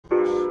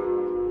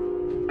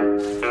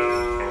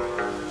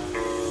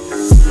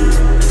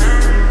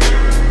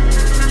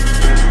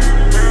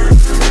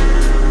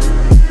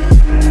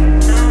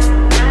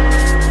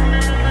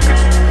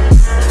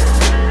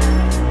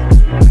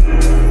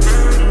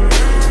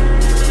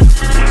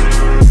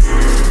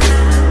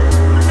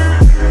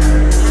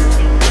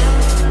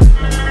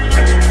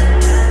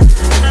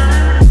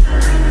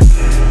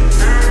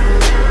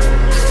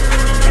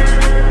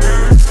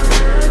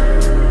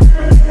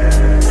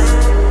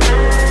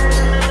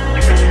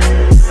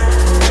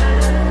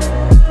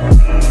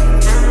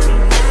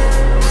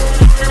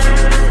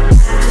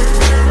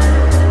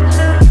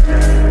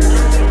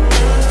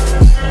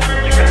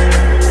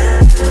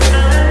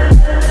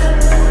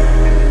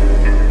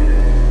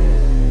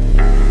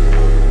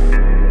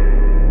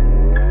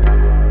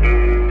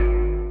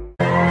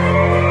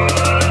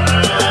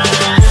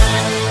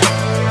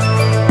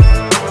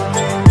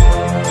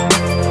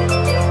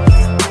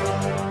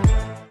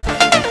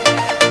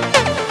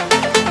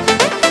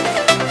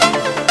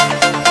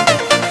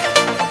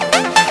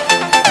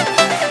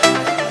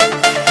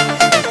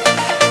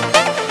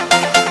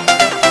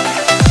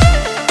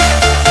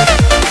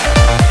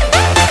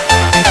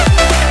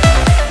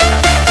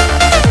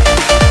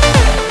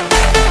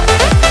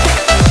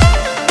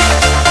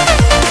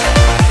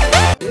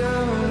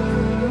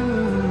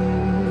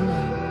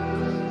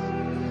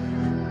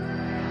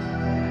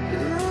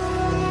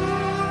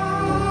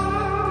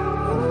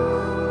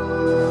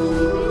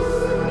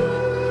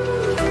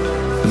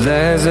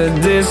There's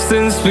a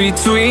distance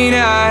between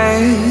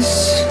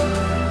us.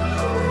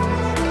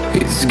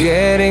 It's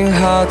getting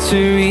hard to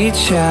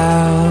reach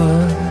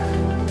out.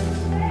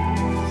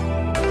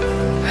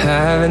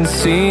 Haven't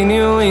seen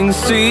you in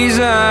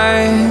seasons,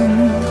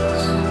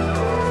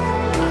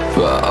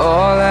 but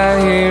all I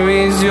hear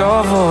is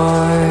your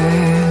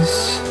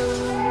voice.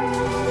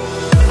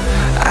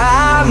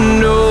 I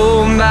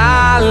know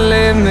my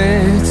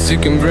limits, you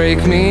can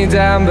break me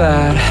down,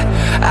 but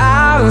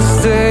I'll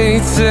stay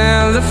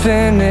till the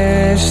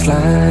finish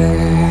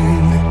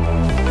line.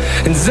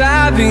 And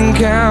I've been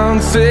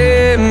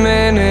counting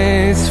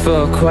minutes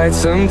for quite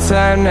some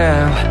time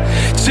now,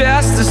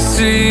 just to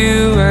see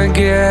you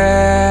again.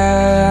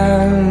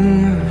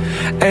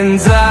 And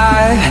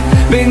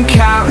I've been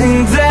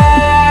counting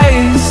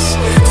days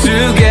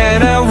to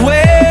get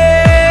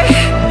away,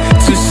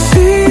 to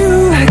see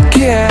you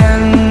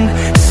again,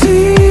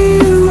 see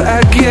you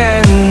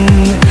again.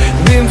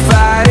 Been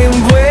fighting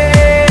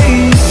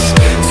ways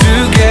to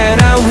get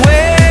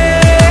away,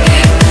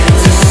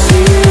 to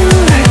see you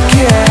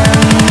again,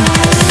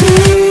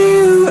 see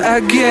you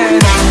again.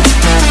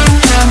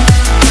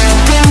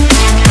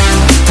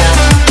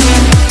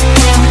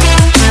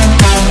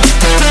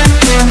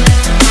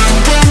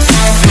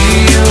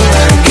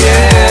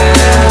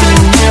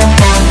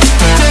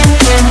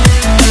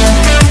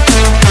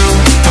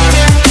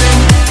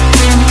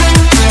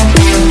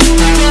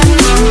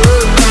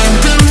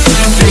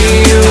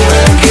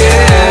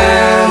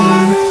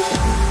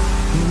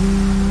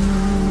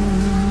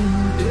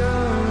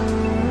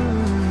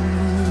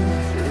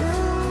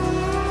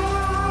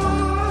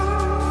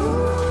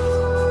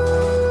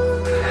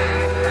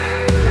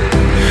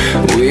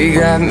 We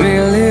got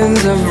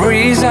millions of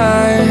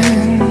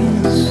reasons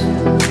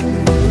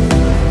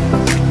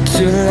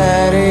to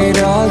let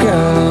it all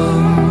go.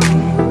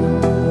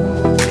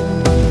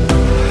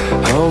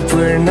 Hope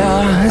we're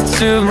not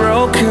too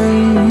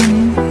broken.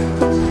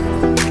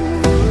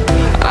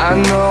 I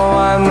know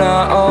I'm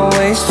not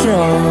always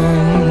strong.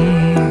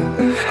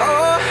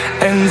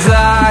 And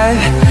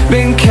I've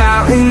been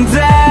counting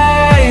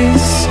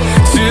days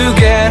to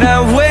get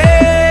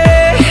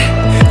away,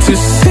 to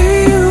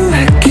see you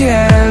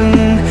again,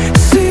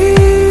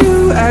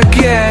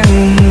 again.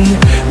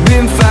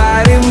 Been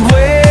fighting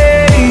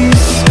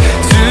ways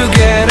to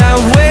get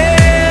away,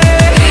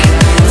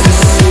 to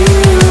see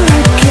you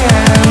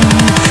again,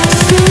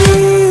 see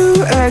you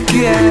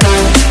again.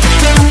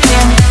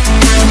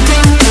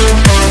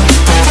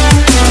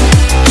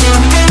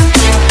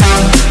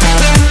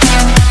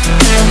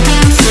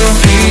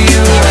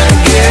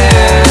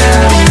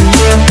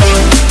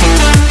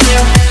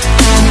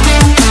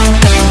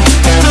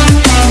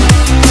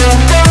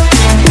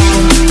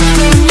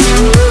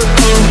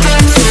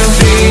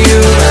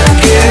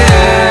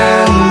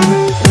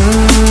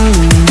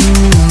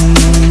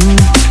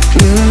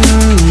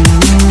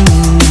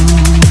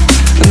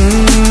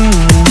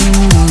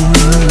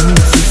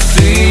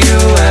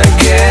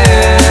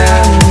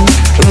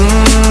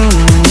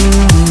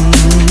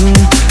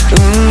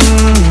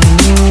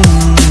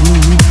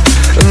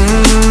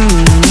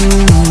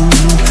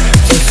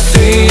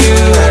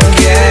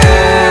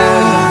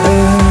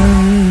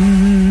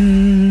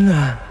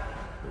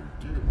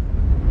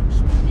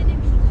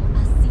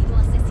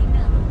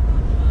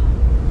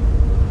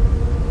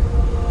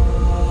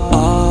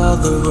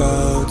 The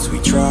roads we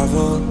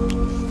travel,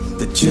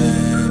 the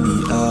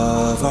journey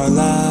of our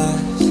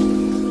lives.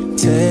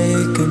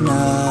 Take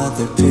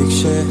another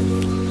picture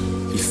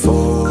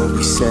before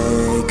we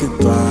say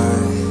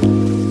goodbye.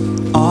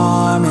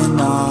 Arm in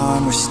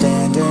arm we're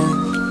standing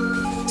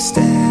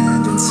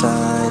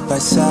side by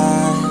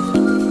side.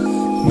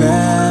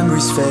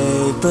 Memories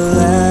fade but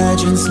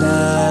legends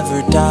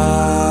never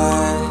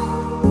die.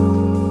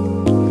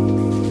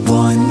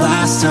 One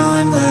last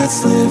time,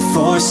 let's live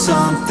for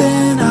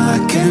something. I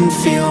can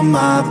feel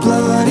my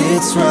blood,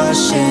 it's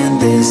rushing.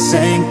 This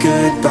ain't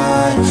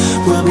goodbye,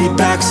 we'll be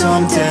back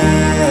someday.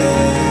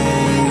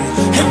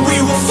 And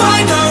we will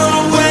find our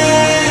own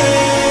way,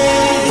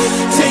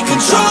 take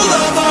control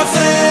of our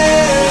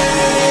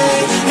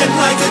fate. And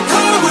like a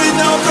car with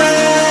no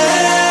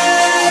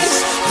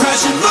brakes,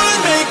 crash and learn,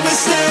 make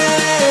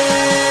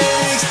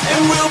mistakes.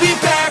 And we'll be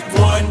back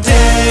one day.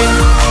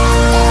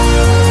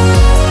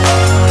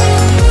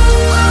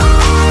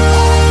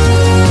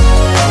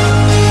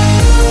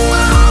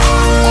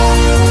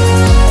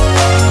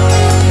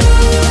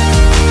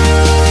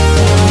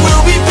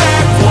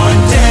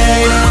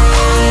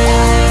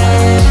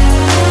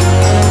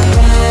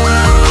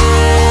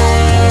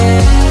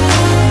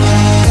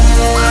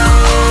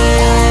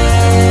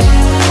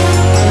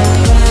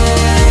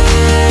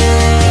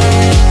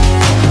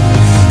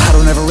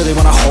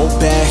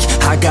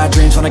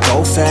 Wanna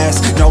go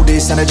fast, know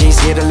this energy's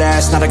here to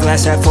last. Not a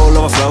glass half full,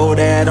 overflow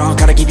that.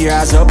 Gotta keep your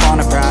eyes up on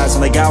the prize.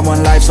 Only got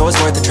one life, so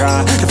it's worth a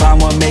try. To find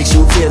what makes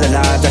you feel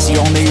alive, that's the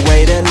only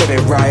way to live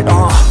it right.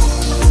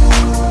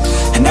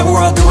 And now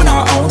we're all doing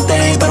our own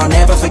thing, but I'll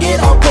never forget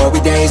our glory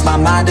days. My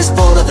mind is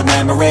full of the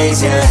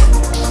memories, yeah.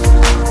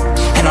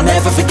 and I'll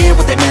never forget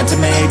what they meant to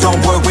me. Don't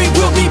worry,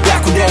 we'll be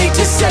back one day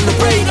to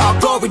celebrate our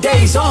glory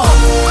days.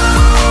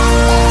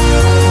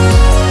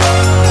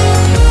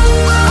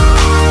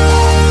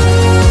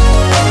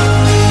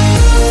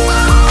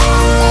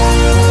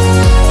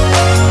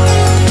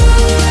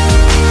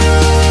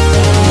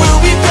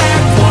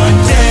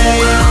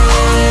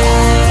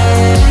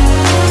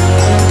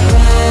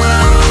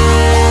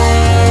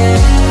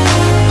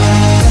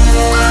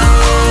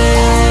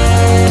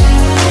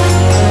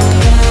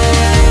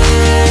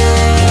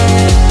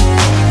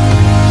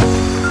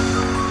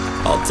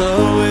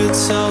 Although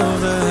it's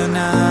over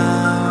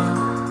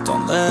now,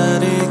 don't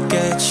let it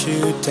get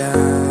you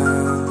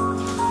down.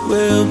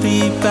 We'll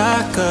be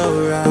back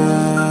around.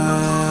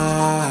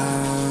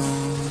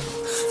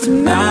 For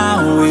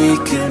now we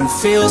can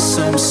feel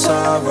some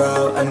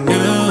sorrow. A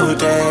new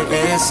day,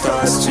 it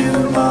starts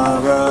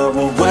tomorrow.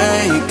 We'll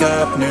wake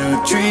up, new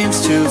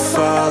dreams to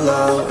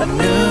follow. A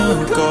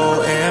new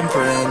goal and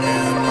brand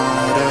new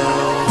motto.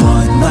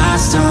 One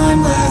last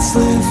time, let's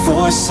live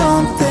for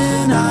something.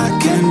 I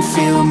can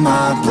feel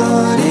my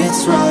blood,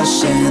 it's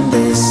rushing.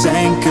 This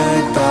ain't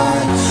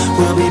goodbye,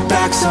 we'll be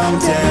back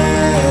someday.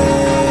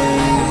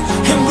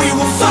 And we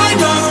will find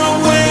our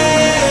own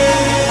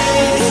way,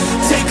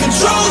 take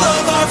control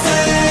of our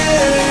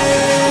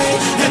fate.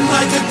 And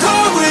like a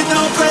car with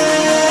no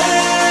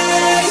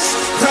brakes,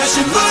 crash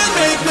and learn,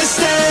 make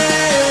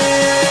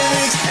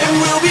mistakes. And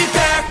we'll be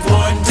back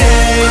one day.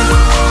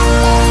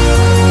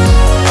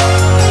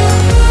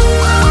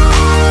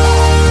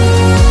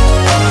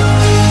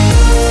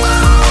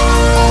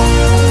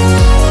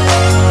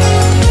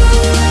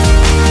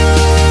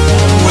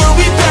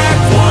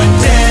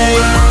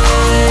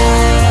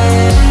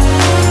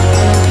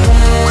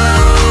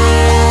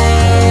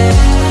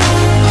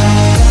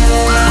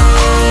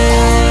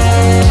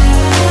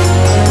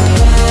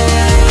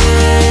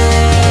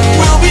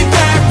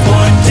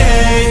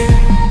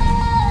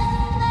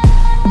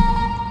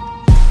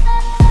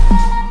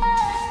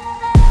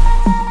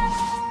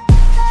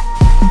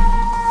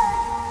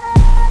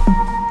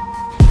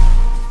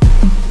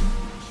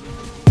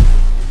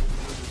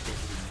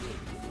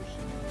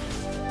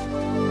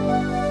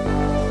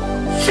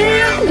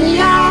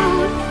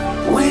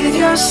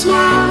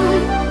 Smile,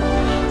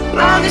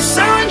 now the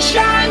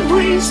sunshine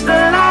brings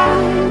the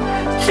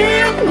light.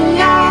 Fill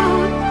me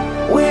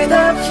out with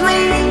a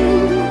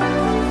flame.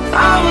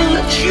 I will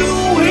let you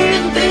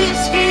in this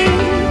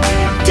game.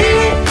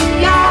 Take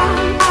me out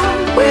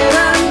when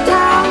I'm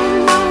down.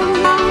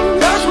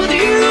 'Cause with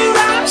you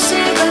I'm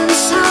safe and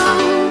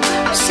sound.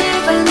 I'm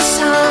safe and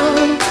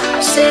sound.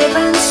 I'm safe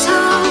and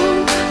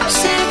sound. I'm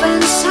safe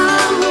and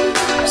sound.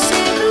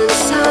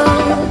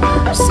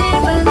 I'm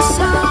safe and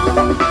sound.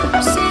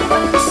 I'm safe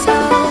and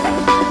sound.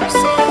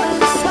 I'm safe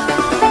and sound.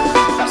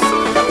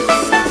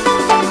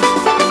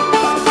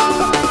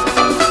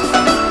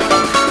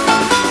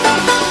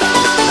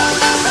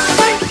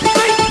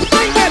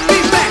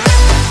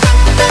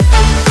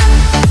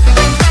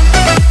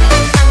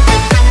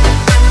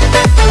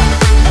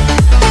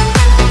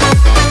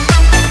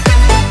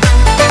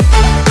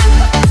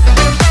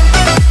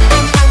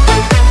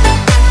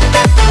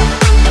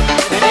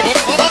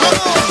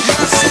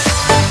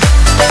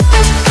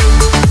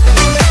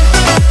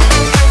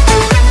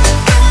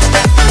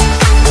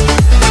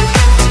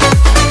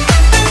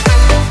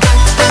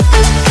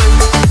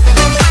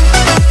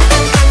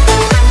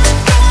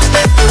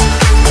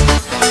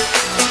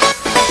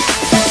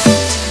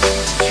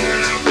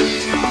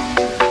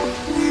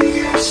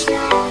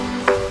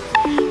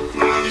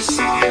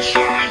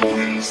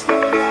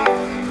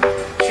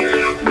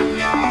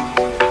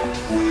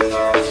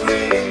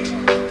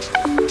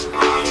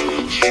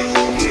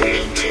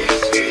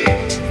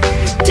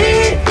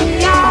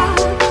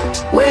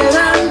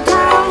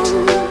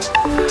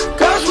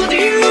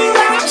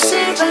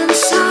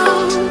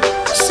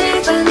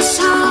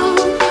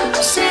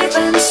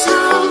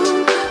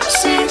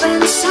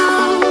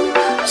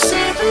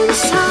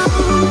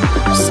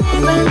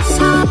 Safe and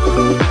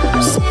sound.